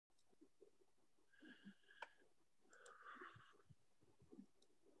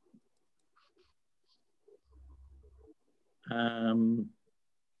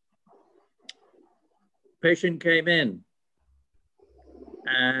Patient came in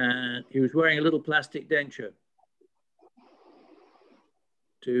and he was wearing a little plastic denture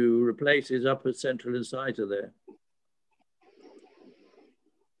to replace his upper central incisor there.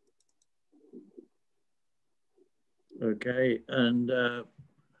 Okay, and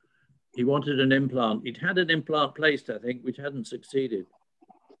he wanted an implant. He'd had an implant placed, I think, which hadn't succeeded.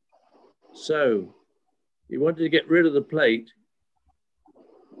 So he wanted to get rid of the plate.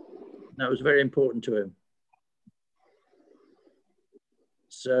 That was very important to him.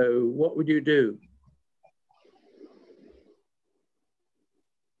 So what would you do?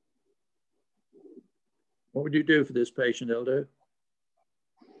 What would you do for this patient, Eldo?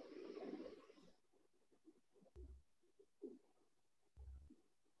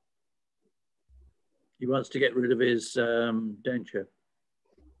 He wants to get rid of his denture.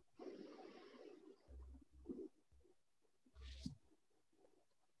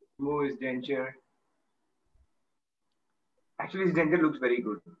 Remove his denture. Actually, his denture looks very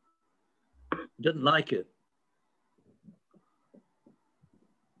good. He doesn't like it.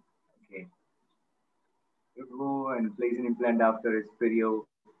 Okay. Remove and place an implant after his perio.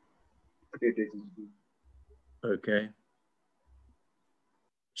 Okay.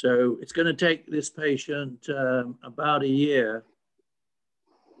 So it's going to take this patient about a year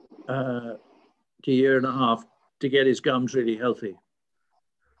to a year and a half to get his gums really healthy.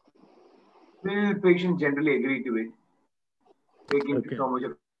 The patient generally agree to it. Taking so much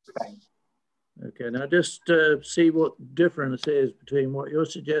of time. Okay, now just see what difference is between what you're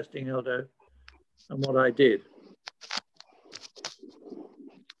suggesting, Eldo, and what I did.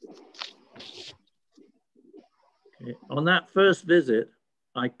 Okay. On that first visit,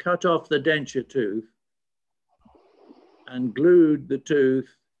 I cut off the denture tooth and glued the tooth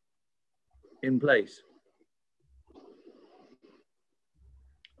in place.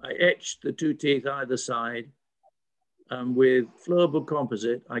 I etched the two teeth either side, and with flowable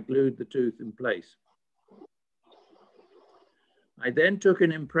composite, I glued the tooth in place. I then took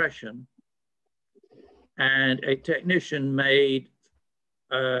an impression, and a technician made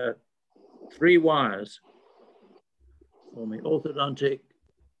 3 wires for me, orthodontic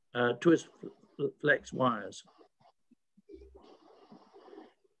twist flex wires.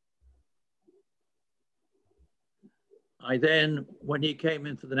 I then, when he came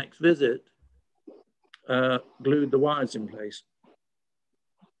in for the next visit, glued the wires in place.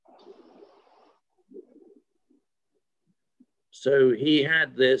 So he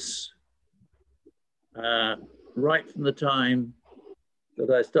had this right from the time that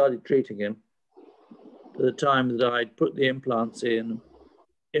I started treating him to the time that I'd put the implant in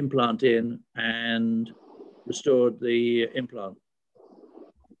and restored the implant.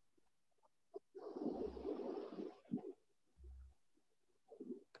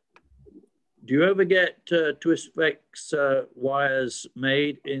 Do you ever get twist flex wires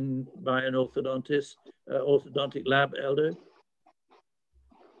made by an orthodontist, orthodontic lab, Eldo?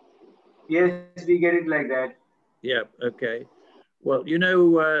 Yes, we get it like that. Yeah, okay. Well, you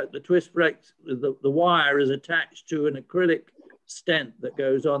know, the twist flex, the wire is attached to an acrylic stent that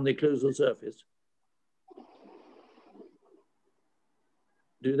goes on the occlusal surface.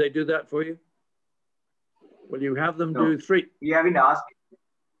 Do they do that for you? Well, you have them do 3. We haven't asked.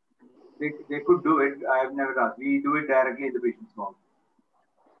 They could do it. I have never asked. We do it directly in the patient's mouth.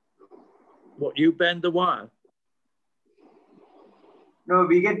 What, you bend the wire? No,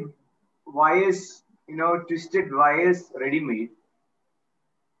 we get wires, you know, twisted wires ready-made.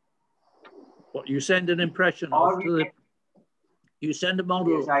 What, you send an impression off to the... You send a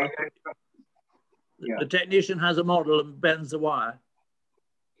model. Yes, the technician has a model and bends the wire.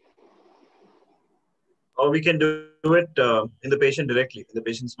 Or we can do it in the patient directly, in the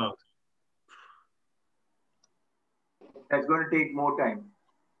patient's mouth. That's going to take more time.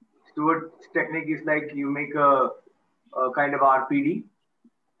 Stuart's technique is like you make a kind of RPD,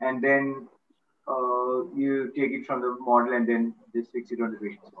 and then you take it from the model and then just fix it on the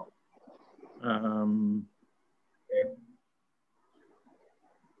patient's mouth.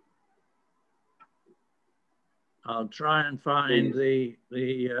 I'll try and find the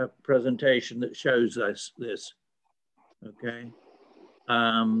presentation that shows this. Okay.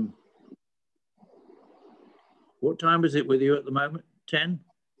 What time is it with you at the moment? 10?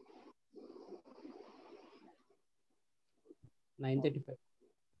 9:35.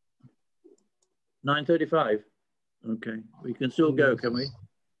 9:35? Okay, we can still go, can we?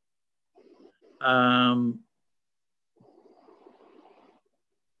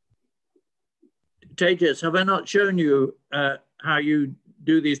 Tejas, have I not shown you how you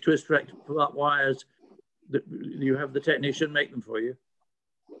do these twist flex wires You have the technician make them for you?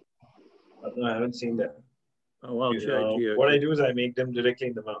 No, I haven't seen that. Oh, I'll show it to you. What I do is I make them directly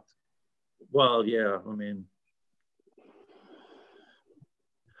in the mouth. Well, yeah, I mean,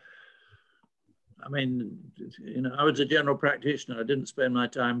 you know, I was a general practitioner. I didn't spend my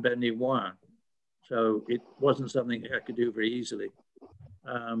time bending wire. So it wasn't something I could do very easily.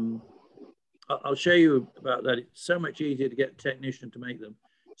 I'll show you about that. It's so much easier to get a technician to make them.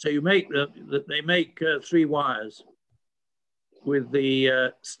 So you make they make 3 wires with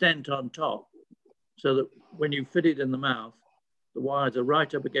the stent on top, so that when you fit it in the mouth, the wires are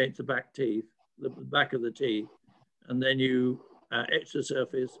right up against the back teeth, the back of the teeth, and then you etch the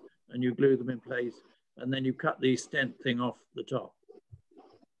surface and you glue them in place, and then you cut the stent thing off the top.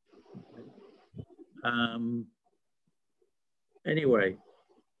 Anyway,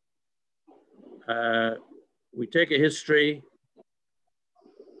 we take a history,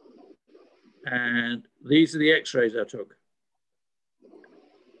 and these are the x-rays I took.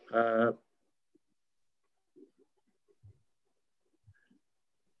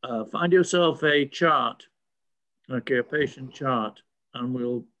 Find yourself a chart, okay, a patient chart, and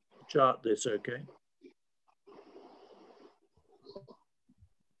we'll chart this, okay?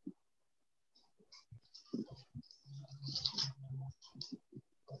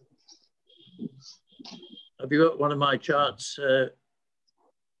 Have you got one of my charts,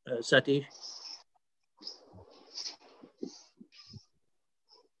 Satish?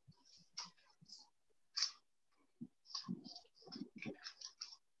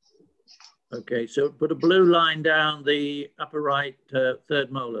 Okay, so put a blue line down the upper right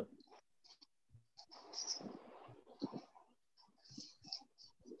third molar.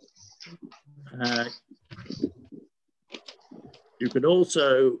 You could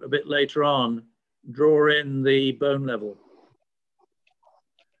also, a bit later on, draw in the bone level.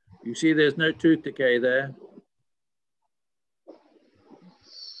 You see there's no tooth decay there.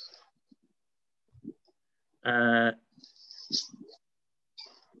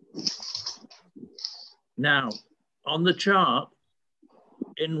 Now, on the chart,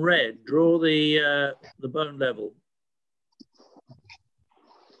 in red, draw the bone level.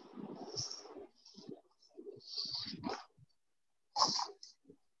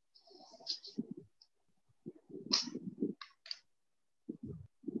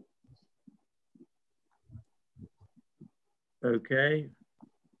 Okay.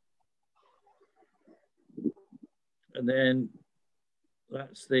 And then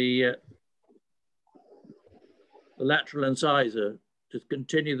that's the lateral incisor. Just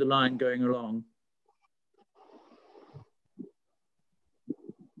continue the line going along.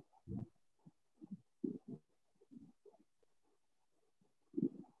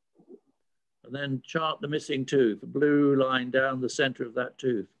 And then chart the missing tooth, the blue line down the center of that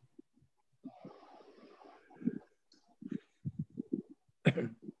tooth.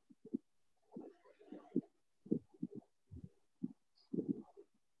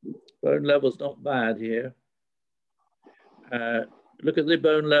 Bone level's not bad here. Look at the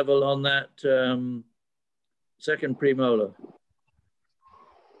bone level on that second premolar.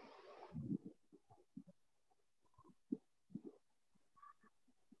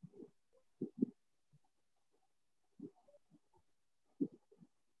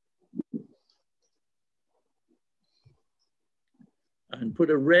 And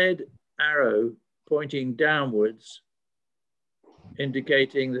put a red arrow pointing downwards,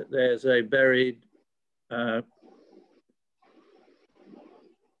 indicating that there's a buried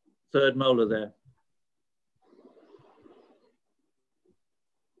third molar there.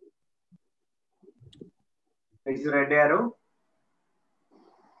 Is the red arrow?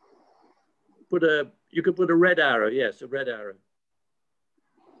 You could put a red arrow, yes, a red arrow.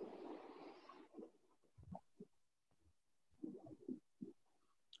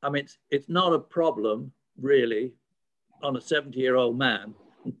 I mean, it's not a problem, really, on a 70-year-old man.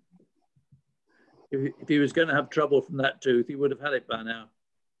 If he was going to have trouble from that tooth, he would have had it by now.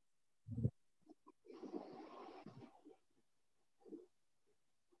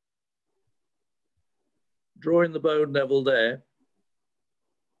 Drawing the bone level there.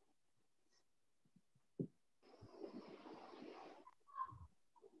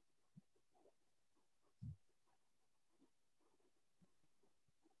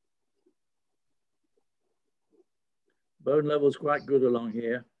 Bone level is quite good along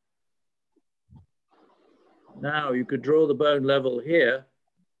here. Now you could draw the bone level here.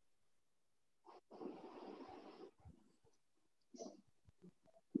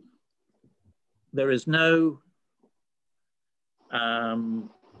 There is no bone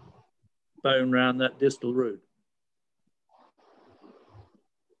around that distal root.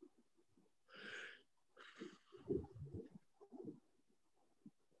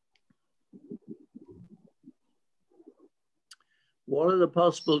 what are the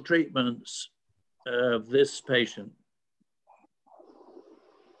possible treatments of this patient?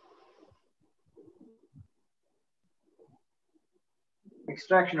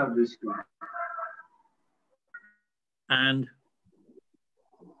 Extraction of this tooth. And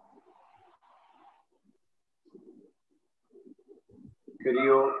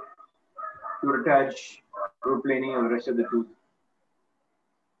Perio, curettage, root planing of the rest of the tooth,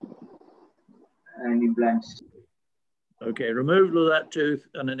 and implants. Okay, removal of that tooth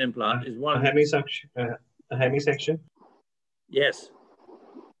and an implant is one. A hemisection. Yes.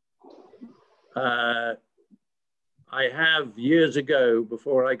 I have years ago,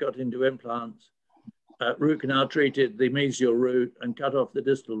 before I got into implants, root canal treated the mesial root and cut off the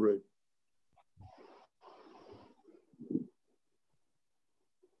distal root.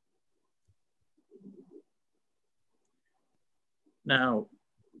 Now,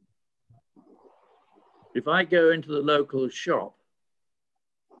 if I go into the local shop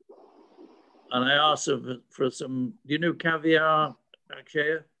and I ask them for some, do you know caviar,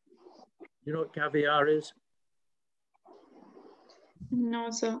 Akshaya? Do you know what caviar is?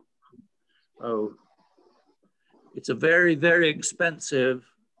 No, sir. Oh, it's a very, very expensive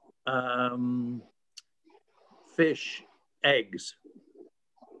fish eggs.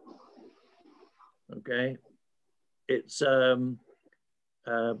 Okay, it's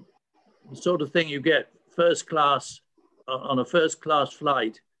the sort of thing you get first class on a first class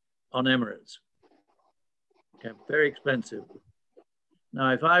flight on Emirates. Okay, very expensive.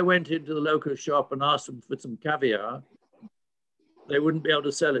 Now, if I went into the local shop and asked them for some caviar, they wouldn't be able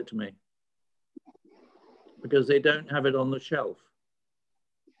to sell it to me because they don't have it on the shelf.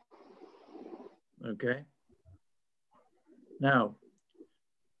 Okay. Now,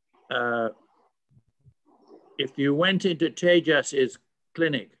 if you went into Tejas's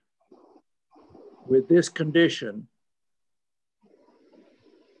clinic with this condition,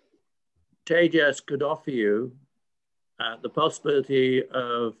 Tejas could offer you the possibility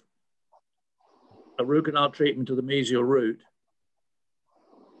of a root canal treatment to the mesial root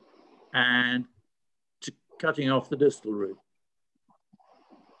and cutting off the distal root.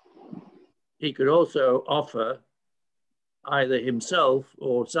 He could also offer either himself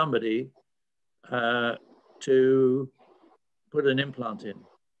or somebody to put an implant in.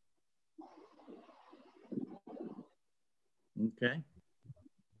 Okay.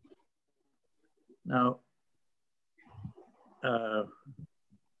 Now,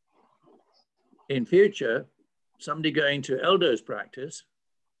 in future, somebody going to Eldo's practice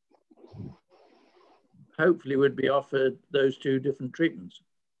hopefully would be offered those two different treatments.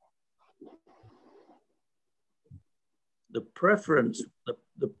 The preference,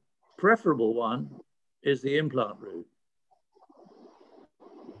 the preferable one is the implant route.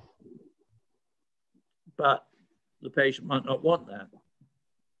 But the patient might not want that.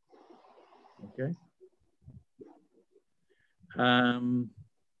 Okay.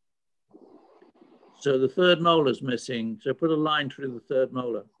 So the third molar is missing. So put a line through the third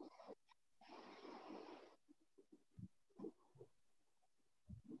molar.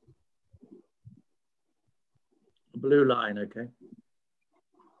 A blue line, okay.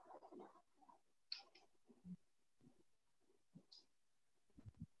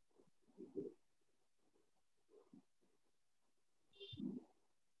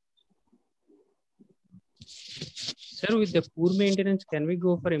 Sir, with the poor maintenance, can we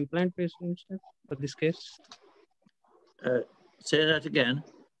go for implant patient instead for this case? Say that again.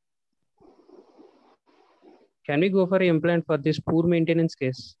 Can we go for implant for this poor maintenance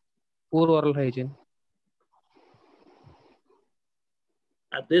case? Poor oral hygiene.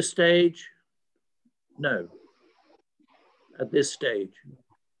 At this stage, no. At this stage.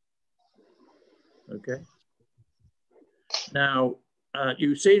 Okay. Now,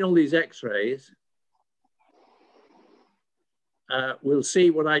 you've seen all these x-rays. We'll see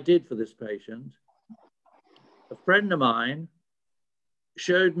what I did for this patient. A friend of mine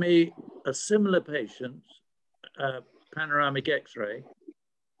showed me a similar patient, panoramic x-ray.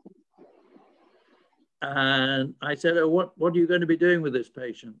 And I said, oh, what are you going to be doing with this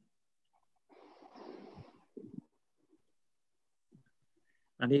patient?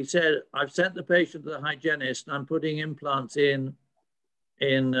 And he said, I've sent the patient to the hygienist and I'm putting implants in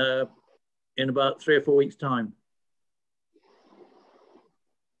about 3 or 4 weeks' time.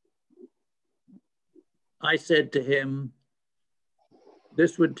 I said to him,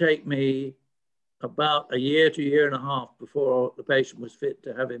 this would take me about a year to a year and a half before the patient was fit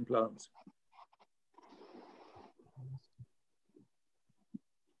to have implants.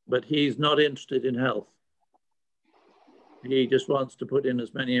 But he's not interested in health. He just wants to put in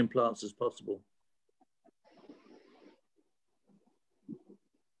as many implants as possible.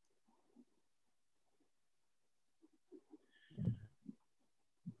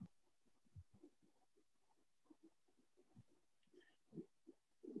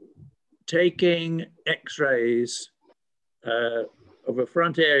 taking x-rays of a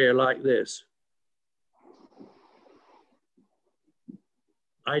front area like this,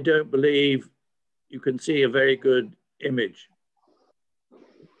 I don't believe you can see a very good image.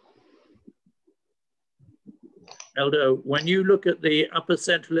 Eldo, when you look at the upper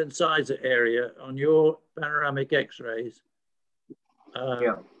central incisor area on your panoramic x-rays,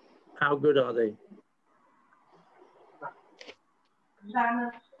 how good are they?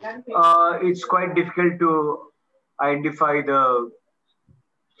 It's quite difficult to identify the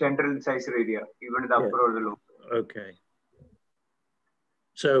central incisor area, even the upper or the lower. Okay.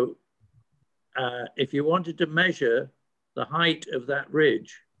 So if you wanted to measure the height of that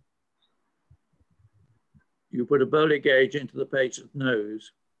ridge, you put a bowler gauge into the patient's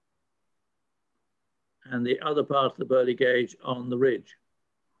nose and the other part of the bowler gauge on the ridge.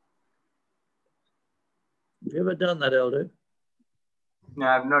 Have you ever done that, Eldo? No,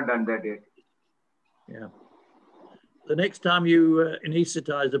 I've not done that yet. Yeah. The next time you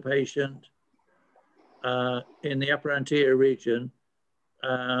anesthetize a patient in the upper anterior region,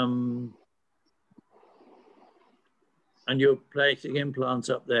 and you're placing implants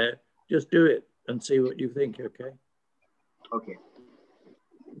up there, just do it and see what you think, okay? Okay.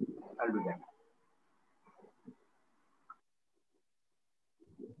 I'll do that.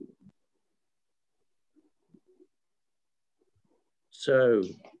 So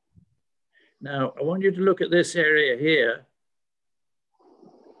now I want you to look at this area here.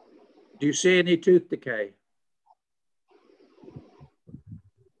 Do you see any tooth decay?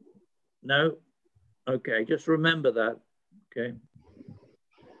 No? Okay, just remember that, okay?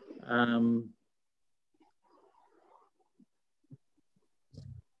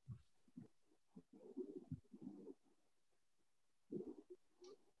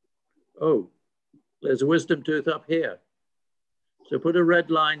 Oh, there's a wisdom tooth up here. So put a red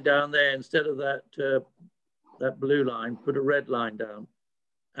line down there instead of that, that blue line, put a red line down,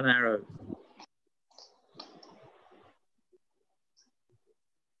 an arrow.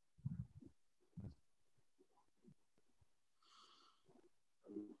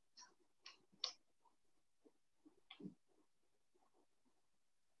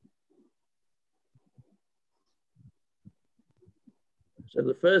 So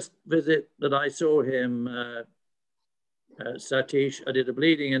the first visit that I saw him, Satish, I did a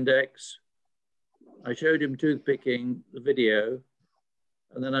bleeding index. I showed him toothpicking, the video,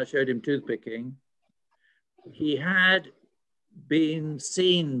 and then I showed him toothpicking. He had been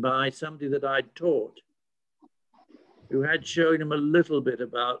seen by somebody that I'd taught who had shown him a little bit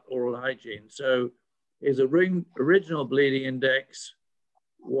about oral hygiene. So his original bleeding index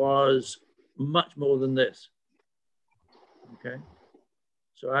was much more than this, okay?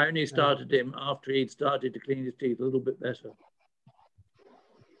 So I only started him after he'd started to clean his teeth a little bit better.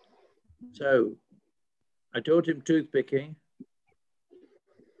 So I taught him toothpicking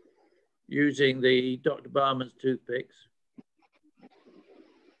using the Dr. Barman's toothpicks.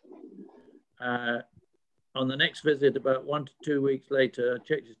 On the next visit, about 1 to 2 weeks later, I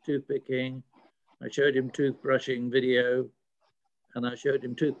checked his toothpicking. I showed him toothbrushing video, and I showed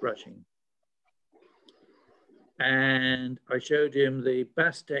him toothbrushing. And I showed him the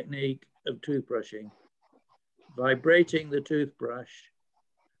best technique of toothbrushing, vibrating the toothbrush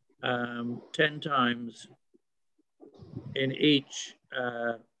 10 times in each,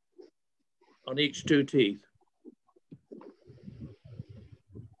 on each 2 teeth.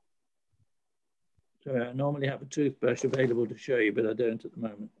 So I normally have a toothbrush available to show you, but I don't at the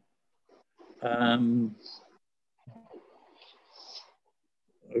moment.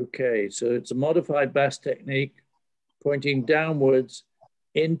 Okay, so it's a modified Bass technique, pointing downwards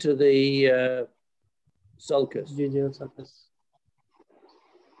into the sulcus. Sulcus.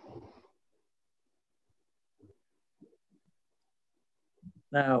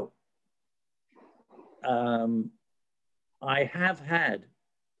 Now, I have had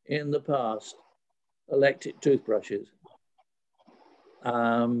in the past electric toothbrushes.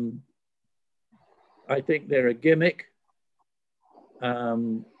 I think they're a gimmick.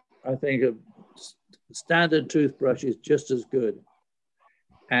 I think a standard toothbrush is just as good.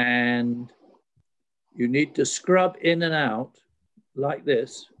 And you need to scrub in and out like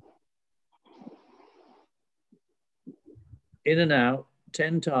this, in and out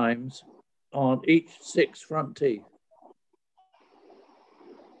 10 times on each 6 front teeth.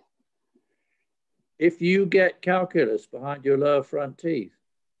 If you get calculus behind your lower front teeth,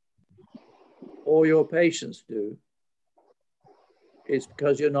 or your patients do, it's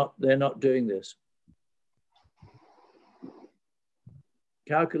because they're not doing this.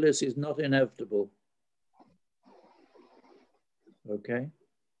 Calculus is not inevitable. Okay?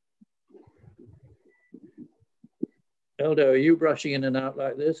 Eldo, are you brushing in and out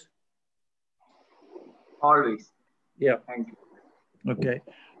like this? Always. Yeah. Thank you. Okay.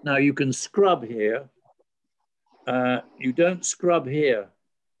 Now you can scrub here. You don't scrub here.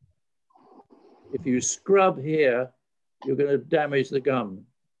 If you scrub here, you're going to damage the gum.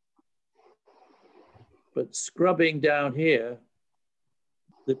 But scrubbing down here,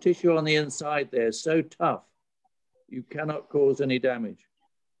 the tissue on the inside there is so tough, you cannot cause any damage.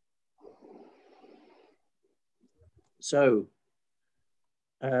 So,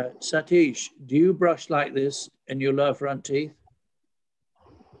 Satish, do you brush like this in your lower front teeth?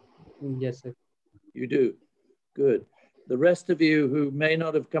 Yes, sir. You do. Good. The rest of you who may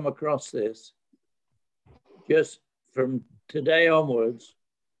not have come across this, just from today onwards,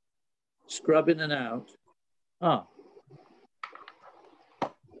 scrub in and out.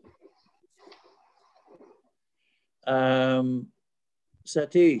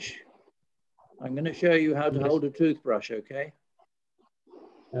 Satish, I'm going to show you how to hold a toothbrush, okay?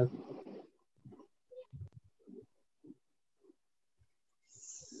 Okay.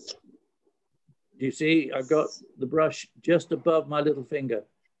 Do you see, I've got the brush just above my little finger.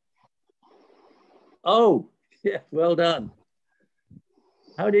 Oh, yeah, well done.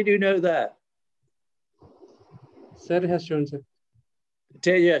 How did you know that? Sir has shown, sir.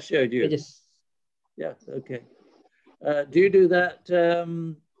 Teja showed you. Yes. Yeah, okay. Do you do that,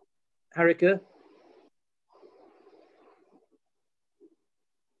 Harika?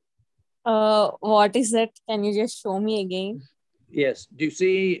 What is that? Can you just show me again? Yes. Do you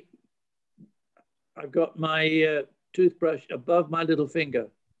see, I've got my toothbrush above my little finger.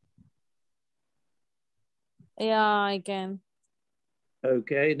 Yeah, I can.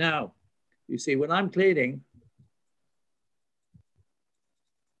 Okay, now, you see, when I'm cleaning,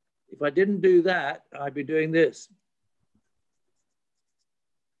 if I didn't do that, I'd be doing this,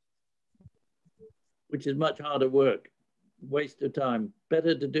 which is much harder work, waste of time.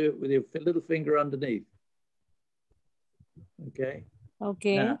 Better to do it with your little finger underneath. Okay?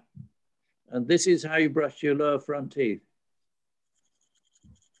 Okay. Now, and this is how you brush your lower front teeth.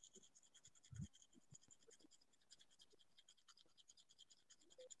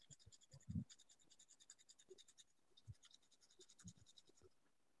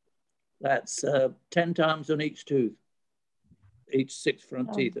 That's 10 times on each tooth, each 6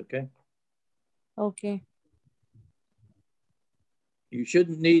 front teeth, okay? Okay. You should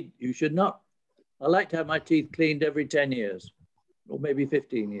not, I like to have my teeth cleaned every 10 years, or maybe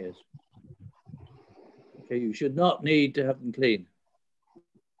 15 years. Okay, you should not need to have them clean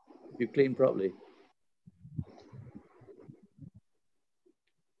if you clean properly.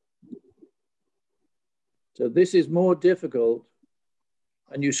 So this is more difficult,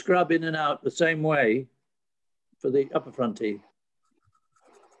 and you scrub in and out the same way for the upper front teeth.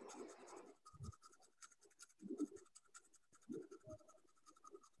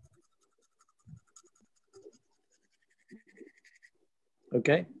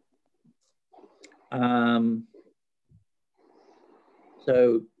 Okay.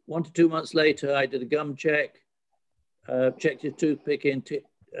 So 1 to 2 months later, I did a gum check, checked his toothpicking,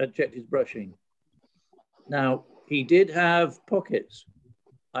 checked his brushing. Now, he did have pockets.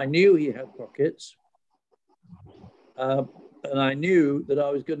 I knew he had pockets. And I knew that I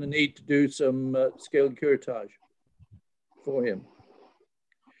was going to need to do some scale and curettage for him.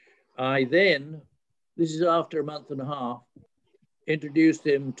 I then, this is after a month and a half, introduced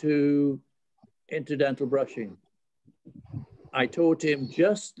him to interdental brushing. I taught him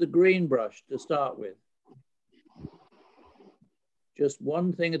just the green brush to start with. Just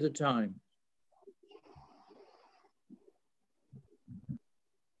one thing at a time.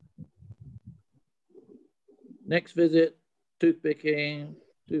 Next visit, toothpicking,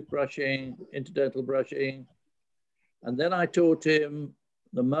 toothbrushing, interdental brushing. And then I taught him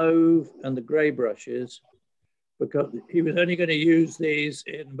the mauve and the gray brushes because he was only going to use these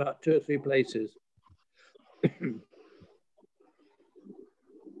in about 2 or 3 places.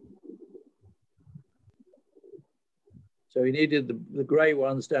 So he needed the gray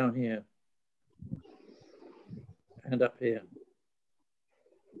ones down here and up here.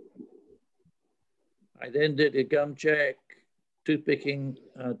 I then did a gum check, toothpicking,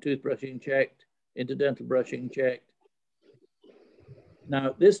 toothbrushing checked, interdental brushing checked. Now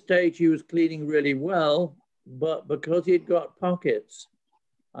at this stage he was cleaning really well, but because he'd got pockets,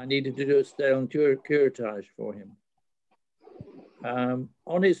 I needed to do a scale and curettage for him.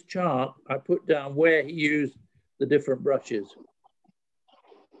 On his chart, I put down where he used the different brushes,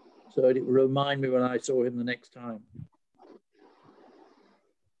 so it would remind me when I saw him the next time.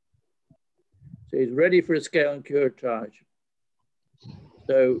 So he's ready for a scale and curettage.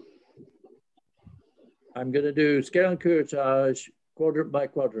 So I'm going to do scale and curettage quadrant by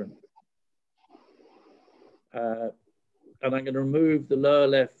quadrant. And I'm going to remove the lower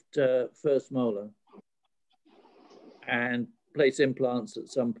left first molar and place implants at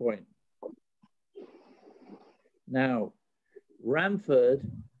some point. Now, Ramford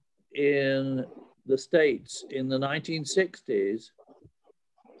in the States in the 1960s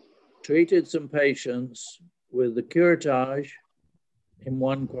treated some patients with the curettage in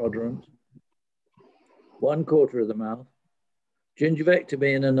one quadrant, 1/4 of the mouth,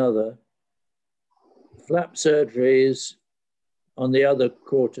 gingivectomy in another, flap surgeries on the other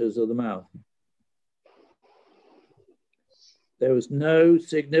quarters of the mouth. There was no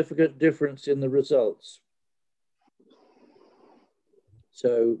significant difference in the results.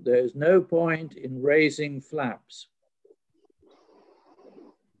 So there's no point in raising flaps.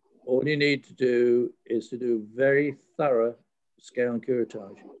 All you need to do is to do very thorough scale and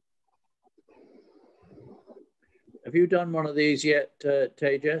curettage. Have you done one of these yet,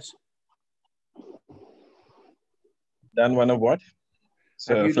 Tejas? Done one of what?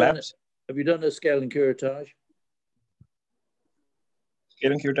 So flaps? Have you done a scale and curettage?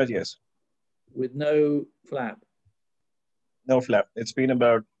 Scale and curettage, yes. With no flap? No flap. It's been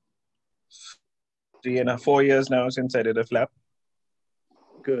about 4 years now since I did a flap.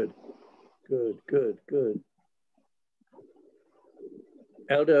 Good, good, good, good.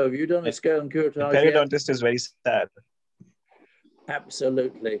 Eldo, have you done a scale and curettage The periodontist is very sad.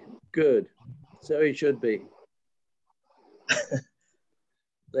 Absolutely. Good. So he should be.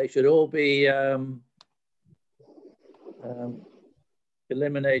 They should all be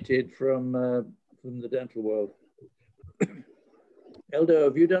eliminated from the dental world. Eldo,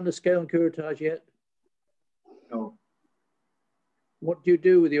 have you done a scale and curettage yet? No. What do you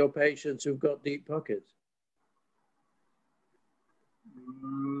do with your patients who've got deep pockets?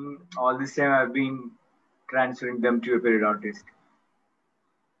 All this time I've been transferring them to a periodontist.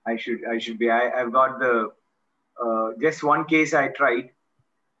 I've got the just one case I tried,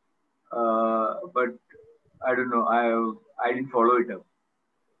 but I don't know. I didn't follow it up.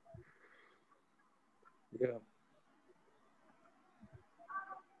 Yeah.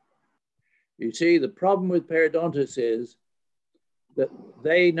 You see, the problem with periodontists is that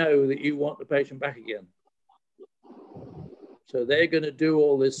they know that you want the patient back again. So they're going to do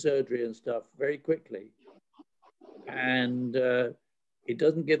all this surgery and stuff very quickly. And it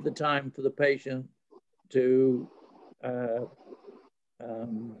doesn't give the time for the patient to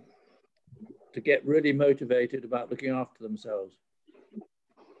get really motivated about looking after themselves.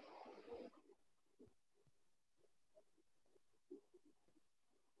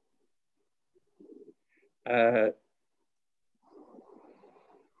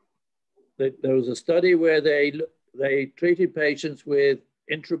 There was a study where they treated patients with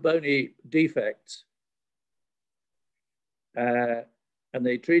intrabony defects, and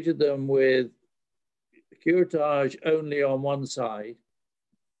they treated them with curettage only on one side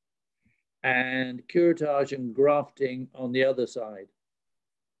and curettage and grafting on the other side.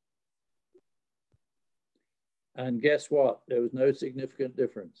 And guess what? There was no significant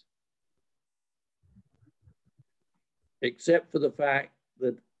difference, except for the fact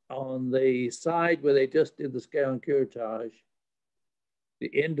that on the side where they just did the scale and curettage, the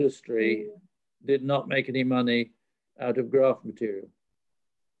industry did not make any money out of graft material.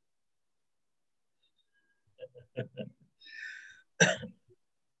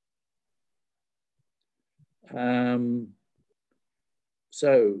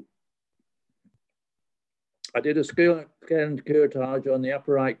 So I did a scale and curettage on the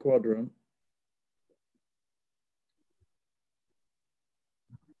upper right quadrant.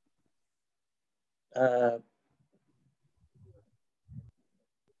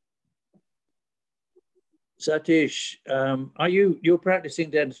 Satish, you're practicing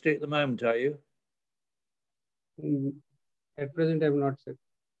dentistry at the moment, are you? At present, I'm not, sir.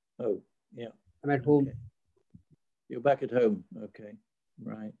 Oh, yeah. I'm at home. Okay. You're back at home. Okay,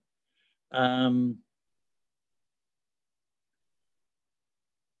 right.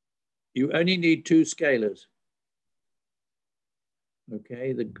 You only need 2 scalers.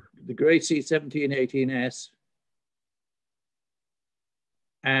 Okay, the Gracie 1718S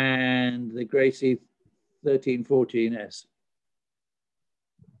and the Gracie 1314S.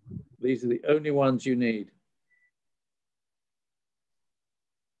 These are the only ones you need.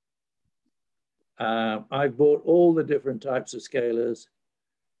 I've bought all the different types of scalers.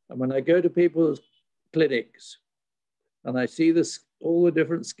 And when I go to people's clinics and I see all the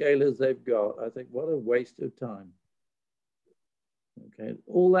different scalers they've got, I think, what a waste of time. Okay,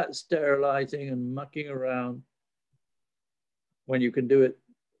 all that sterilizing and mucking around when you can do it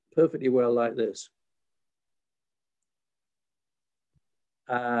perfectly well like this.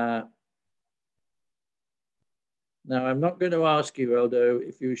 Now, I'm not going to ask you, Aldo,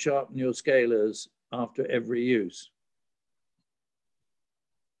 if you sharpen your scalers after every use,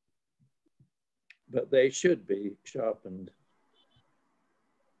 but they should be sharpened.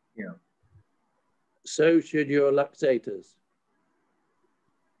 Yeah. So should your luxators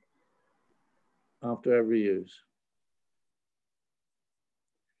after every use.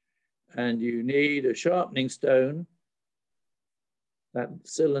 And you need a sharpening stone, that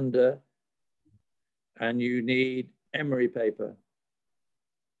cylinder, and you need emery paper.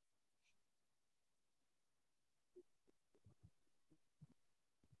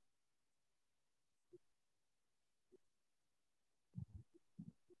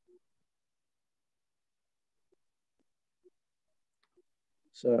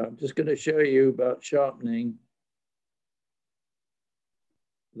 So I'm just going to show you about sharpening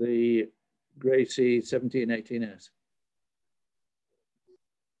the Gracie 1718S.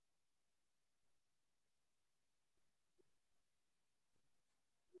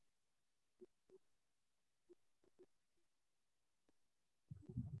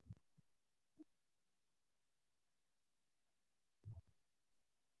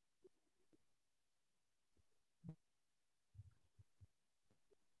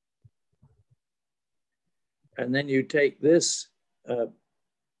 And then you take this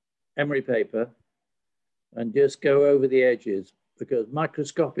emery paper and just go over the edges, because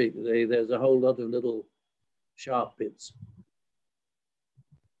microscopically there's a whole lot of little sharp bits.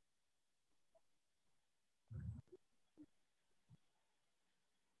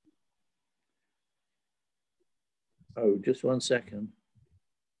 Oh, just 1 second.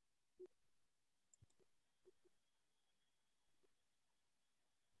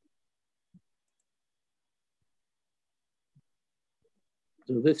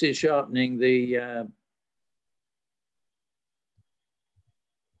 So this is sharpening the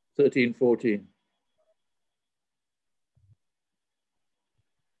 1314.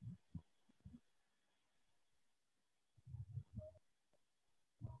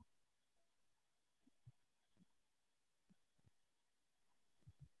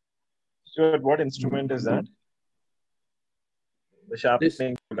 Stuart, what instrument is that? The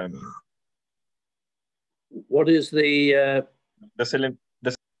sharpening tool, I mean. What is the cylinder?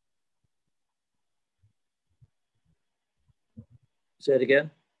 Say it again.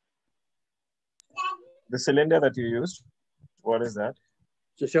 The cylinder that you used, what is that?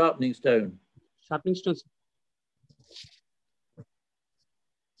 It's a sharpening stone. Sharpening stones.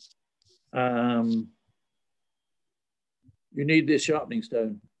 You need this sharpening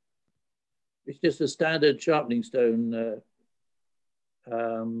stone. It's just a standard sharpening stone,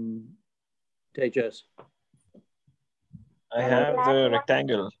 Tejas. I have the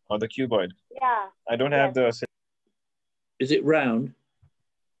rectangle or the cuboid. Yeah. I don't have the... Is it round?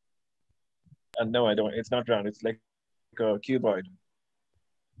 No, I don't. It's not round. It's like a cuboid.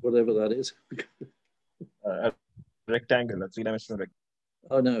 Whatever that is. A rectangle, a three-dimensional rectangle.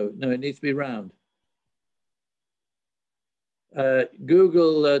 Oh, no, no, it needs to be round.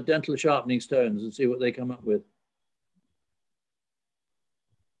 Google dental sharpening stones and see what they come up with.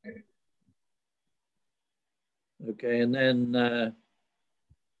 Okay, and then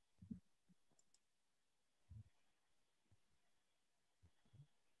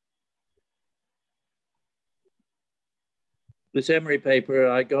this emery paper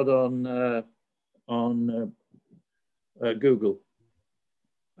I got on Google,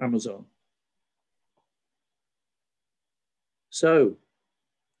 Amazon. So,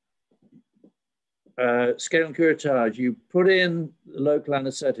 scale and curettage, you put in the local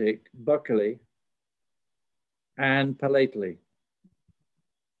anesthetic buccally and palatally.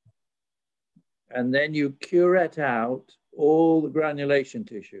 And then you curette out all the granulation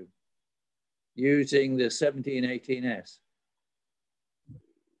tissue using the 1718S.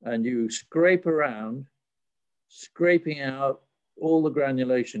 And you scrape around, scraping out all the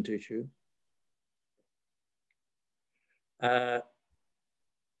granulation tissue. And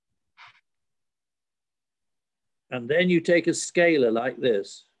then you take a scaler like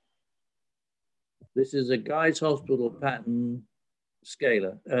this. This is a Guy's Hospital pattern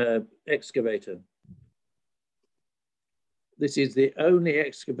scaler, excavator. This is the only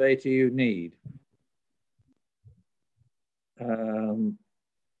excavator you need.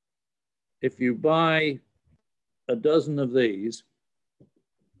 If you buy a dozen of these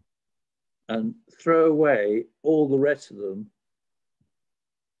and throw away all the rest of them,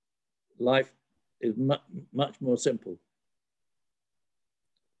 life is much more simple.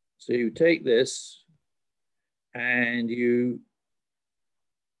 So you take this and you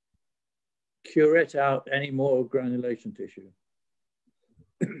curette out any more granulation tissue.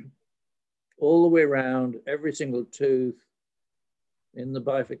 all the way around, every single tooth, in the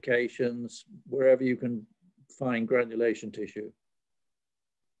bifurcations, wherever you can find granulation tissue.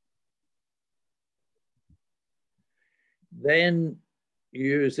 Then you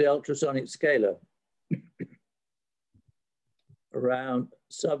use the ultrasonic scaler around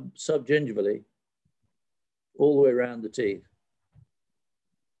subgingivally, all the way around the teeth.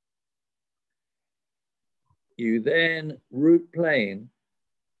 You then root plane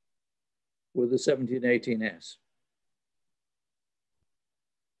with the 1718S.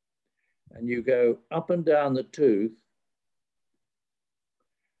 And you go up and down the tooth.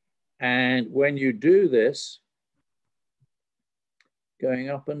 And when you do this, going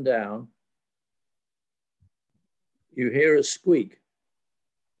up and down, you hear a squeak.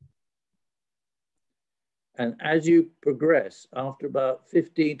 And as you progress, after about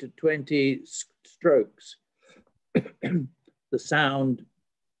 15 to 20 strokes, the sound,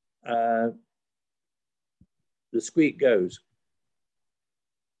 the squeak goes.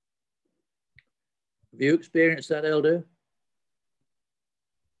 Have you experienced that, Elder?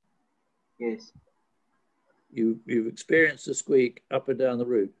 Yes. You've experienced the squeak up and down the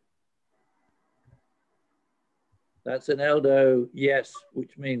root. That's an Eldo yes,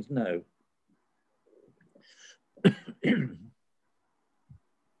 which means no.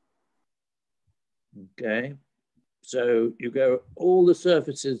 Okay, so you go all the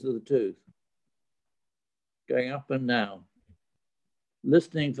surfaces of the tooth, going up and down,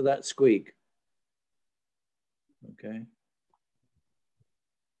 listening for that squeak. Okay.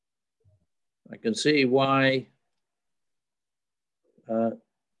 I can see why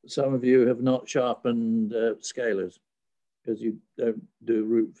some of you have not sharpened scalers, because you don't do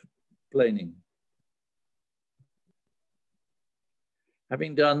root planing.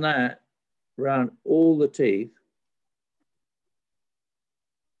 Having done that around all the teeth,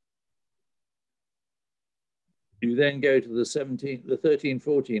 you then go to the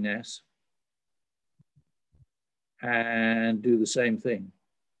 1314S and do the same thing,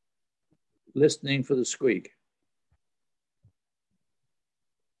 listening for the squeak.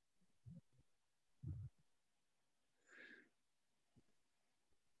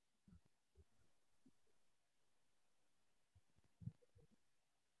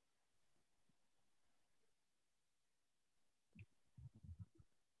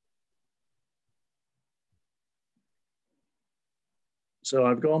 So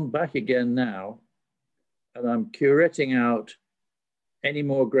I've gone back again now, and I'm curetting out any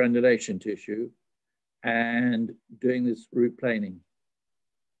more granulation tissue and doing this root planing.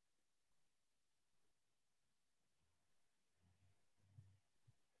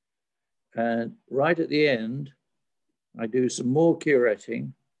 And right at the end, I do some more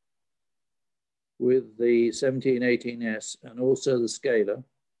curetting with the 1718S and also the scaler.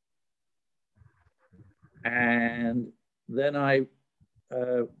 And then I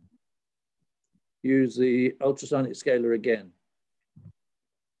use the ultrasonic scaler again.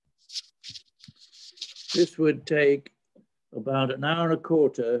 This would take about an hour and a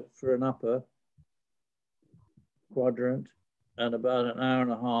quarter for an upper quadrant and about an hour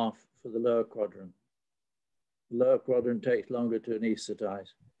and a half for the lower quadrant. The lower quadrant takes longer to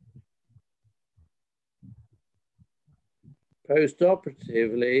anesthetize.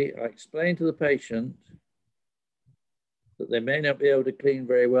 Post-operatively, I explain to the patient that they may not be able to clean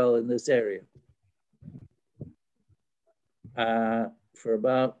very well in this area for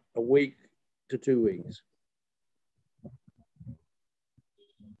about a week to 2 weeks.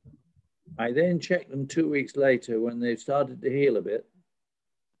 I then check them 2 weeks later when they've started to heal a bit,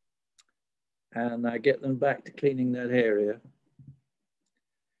 and I get them back to cleaning that area.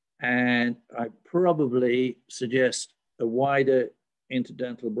 And I probably suggest a wider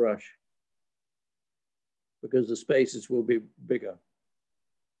interdental brush because the spaces will be bigger.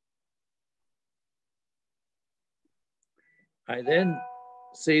 I then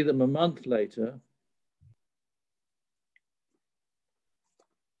see them a month later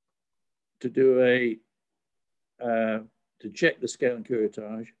to do to check the scale and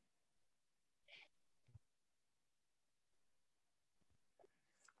curettage.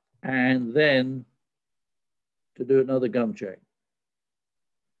 And then to do another gum check.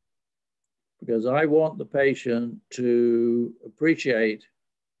 Because I want the patient to appreciate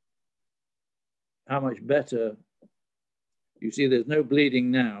how much better, you see there's no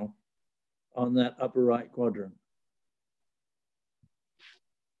bleeding now on that upper right quadrant.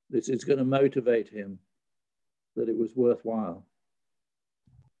 This is going to motivate him that it was worthwhile.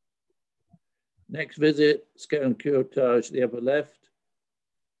 Next visit, scale and curettage, the upper left.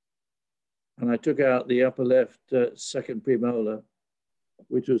 And I took out the upper left second premolar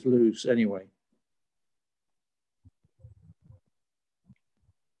which was loose anyway.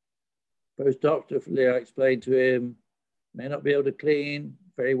 Post-operatively, I explained to him, may not be able to clean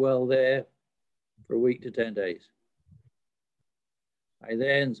very well there for a week to 10 days. I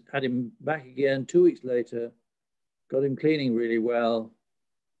then had him back again 2 weeks later, got him cleaning really well,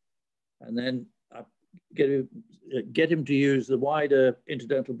 and then I get him to use the wider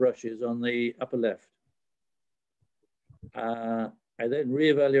interdental brushes on the upper left. I then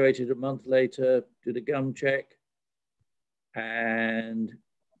reevaluated a month later, did a gum check, and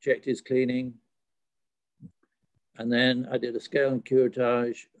checked his cleaning. And then I did a scale and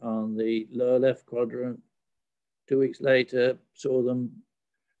curettage on the lower left quadrant. 2 weeks later, saw them,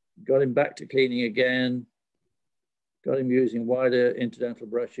 got him back to cleaning again, got him using wider interdental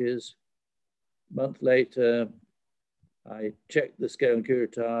brushes. A month later, I checked the scale and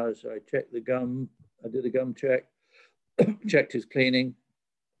curettage, I checked the gum, I did a gum check, checked his cleaning.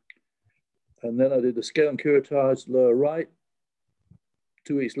 And then I did the scale and curettage lower right.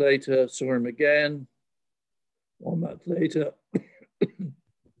 2 weeks later, saw him again. 1 month later,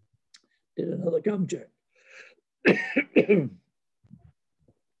 did another gum check.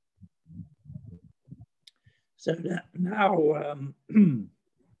 So now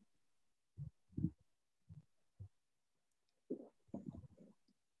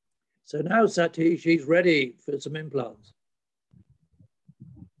so now Satish, she's ready for some implants.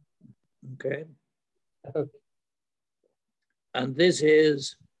 Okay. And this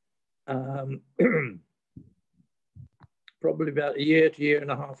is probably about a year to year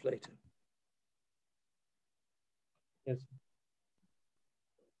and a half later. Yes.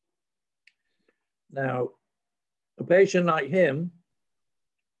 Now, a patient like him,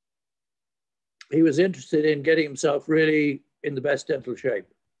 he was interested in getting himself really in the best dental shape.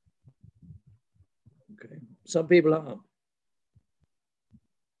 Okay. Some people aren't.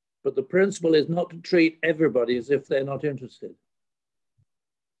 But the principle is not to treat everybody as if they're not interested.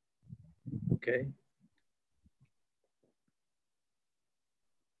 Okay.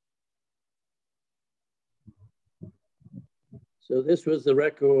 So this was the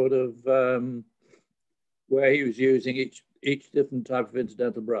record of where he was using each different type of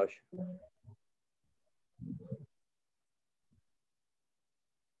interdental brush.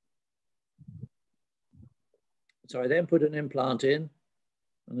 So I then put an implant in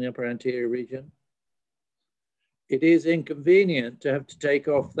the upper anterior region. It is inconvenient to have to take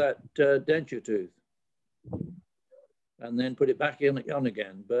off that denture tooth and then put it back on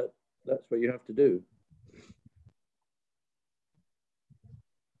again, but that's what you have to do.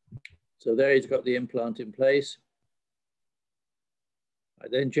 So there he's got the implant in place. I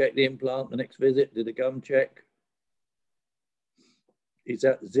then checked the implant the next visit, did a gum check. He's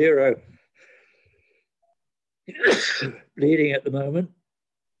at 0. Bleeding at the moment.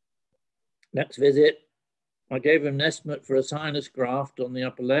 Next visit, I gave him an estimate for a sinus graft on the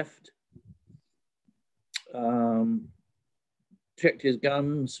upper left. Checked his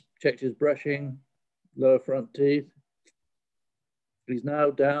gums, checked his brushing, lower front teeth. He's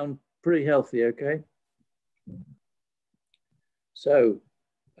now down pretty healthy, okay? So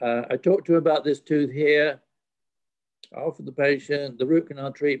I talked to him about this tooth here. I offered the patient the root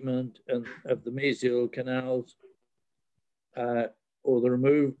canal treatment of the mesial canals, or the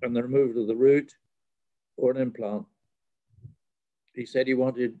removal of the root, or an implant. He said he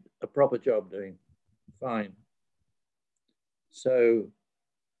wanted a proper job doing. Fine. So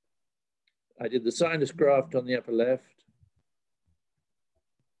I did the sinus graft on the upper left,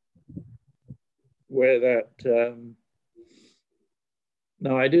 where that,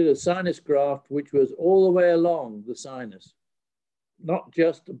 now I did a sinus graft which was all the way along the sinus, not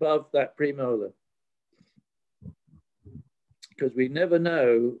just above that premolar, because we never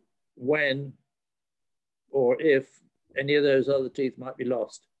know when or if any of those other teeth might be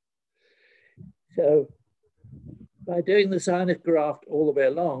lost. So by doing the sinus graft all the way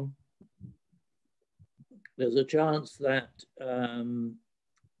along, there's a chance that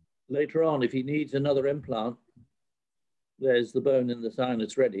later on, if he needs another implant, there's the bone in the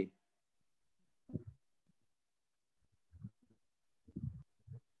sinus ready.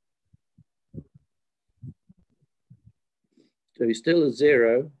 So he's still at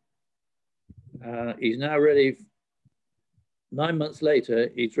 0. He's now ready. 9 months later,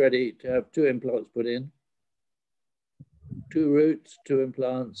 he's ready to have 2 implants put in. 2 roots, 2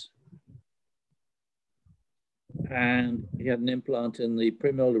 implants. And he had an implant in the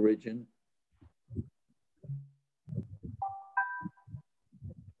premolar region.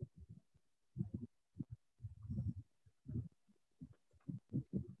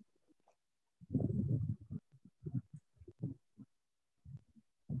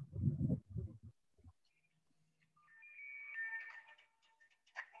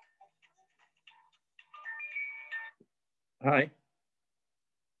 Hi.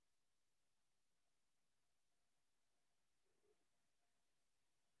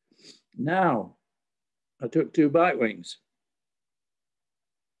 Now, I took 2 bite wings.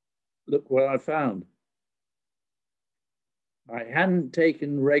 Look what I found. I hadn't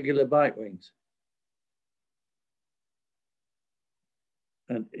taken regular bite wings.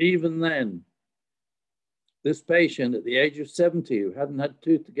 And even then, this patient at the age of 70 who hadn't had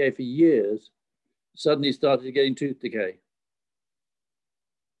tooth decay for years suddenly started getting tooth decay.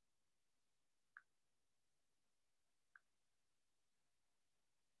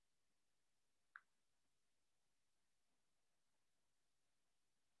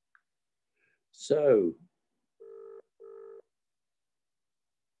 So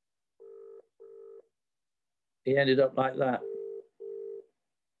he ended up like that.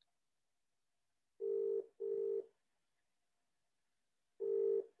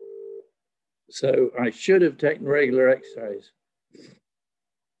 So I should have taken regular x-rays.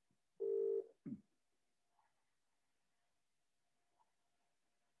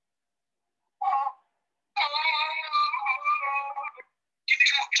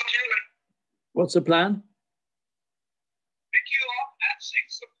 What's the plan? Pick you up at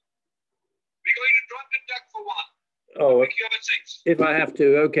 6. We're going to drop the duck for 1. Oh, Pick you up at 6. if I have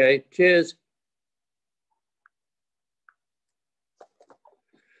to, okay. Cheers.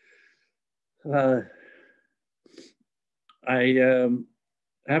 I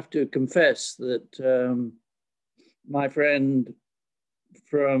have to confess that my friend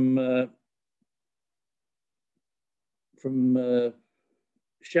from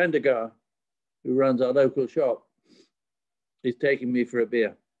Chandigarh, who runs our local shop, is taking me for a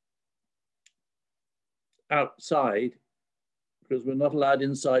beer outside because we're not allowed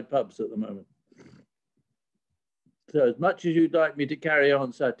inside pubs at the moment. So as much as you'd like me to carry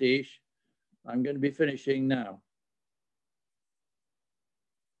on, Satish, I'm going to be finishing now.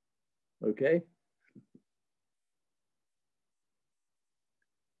 Okay?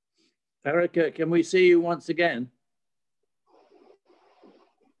 Erica, can we see you once again?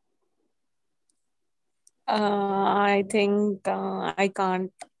 I think I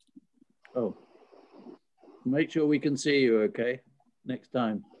can't. Oh, make sure we can see you, okay? Next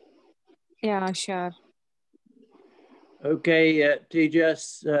time. Yeah, sure. Okay,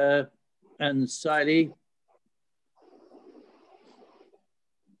 TJS and Siley.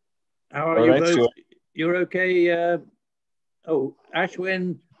 How are All you right, both? Stuart. You're okay? Oh,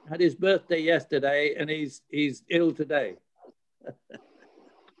 Ashwin had his birthday yesterday and he's ill today.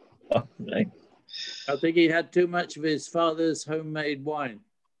 Oh, right. I think he had too much of his father's homemade wine.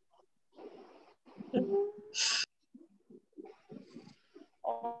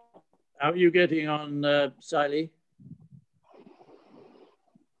 How are you getting on, Siley?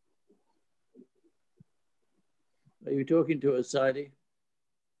 Are you talking to us, Siley?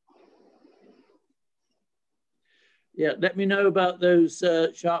 Yeah, let me know about those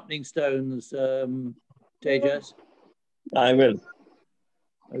sharpening stones, Tejas. I will.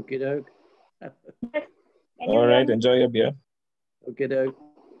 Okie doke. All right. Enjoy your beer. Okie doke.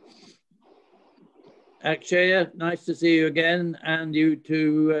 Akshaya, nice to see you again. And you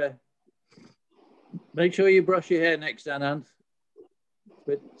too. Make sure you brush your hair next, Anand. It's a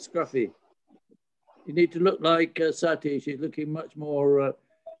bit scruffy. You need to look like Satish. She's looking much more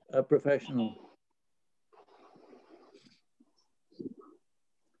professional.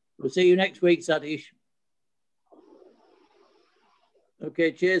 We'll see you next week, Satish.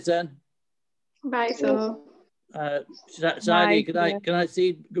 Okay, cheers then. Bye, sir. Sadi, Bye, can I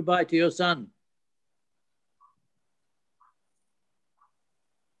say goodbye to your son?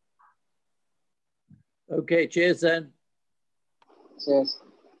 Okay, cheers then. Cheers.